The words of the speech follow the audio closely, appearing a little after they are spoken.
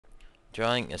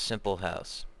Drawing a simple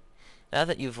house. Now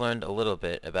that you've learned a little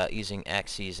bit about using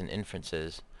axes and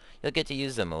inferences, you'll get to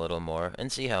use them a little more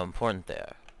and see how important they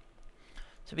are.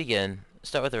 To begin,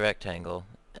 start with a rectangle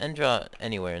and draw it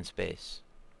anywhere in space.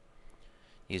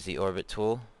 Use the orbit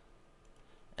tool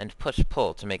and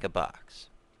push-pull to make a box.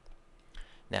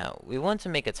 Now, we want to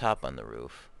make a top on the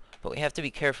roof, but we have to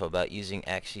be careful about using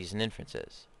axes and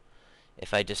inferences.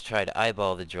 If I just try to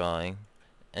eyeball the drawing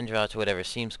and draw to whatever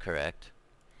seems correct,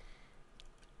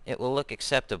 it will look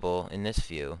acceptable in this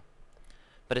view,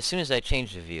 but as soon as I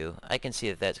change the view, I can see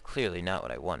that that's clearly not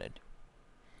what I wanted.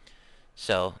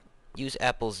 So, use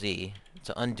Apple Z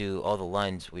to undo all the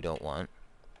lines we don't want,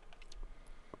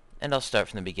 and I'll start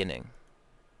from the beginning.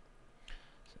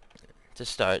 To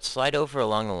start, slide over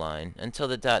along the line until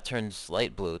the dot turns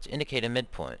light blue to indicate a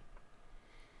midpoint.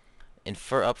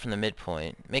 Infer up from the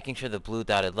midpoint, making sure the blue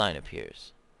dotted line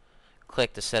appears.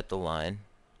 Click to set the line,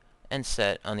 and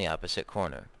set on the opposite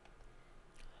corner.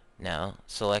 Now,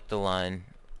 select the line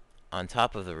on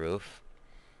top of the roof,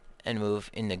 and move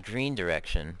in the green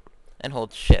direction, and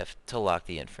hold Shift to lock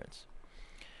the inference.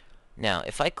 Now,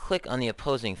 if I click on the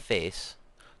opposing face,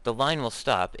 the line will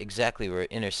stop exactly where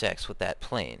it intersects with that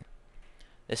plane.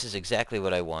 This is exactly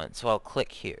what I want, so I'll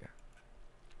click here.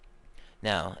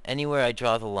 Now, anywhere I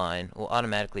draw the line will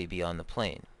automatically be on the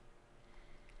plane.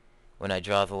 When I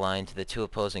draw the line to the two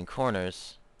opposing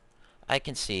corners, I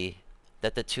can see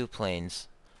that the two planes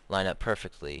line up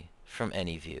perfectly from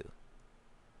any view.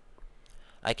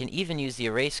 I can even use the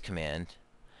erase command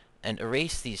and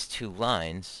erase these two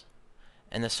lines,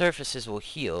 and the surfaces will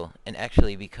heal and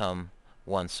actually become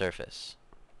one surface.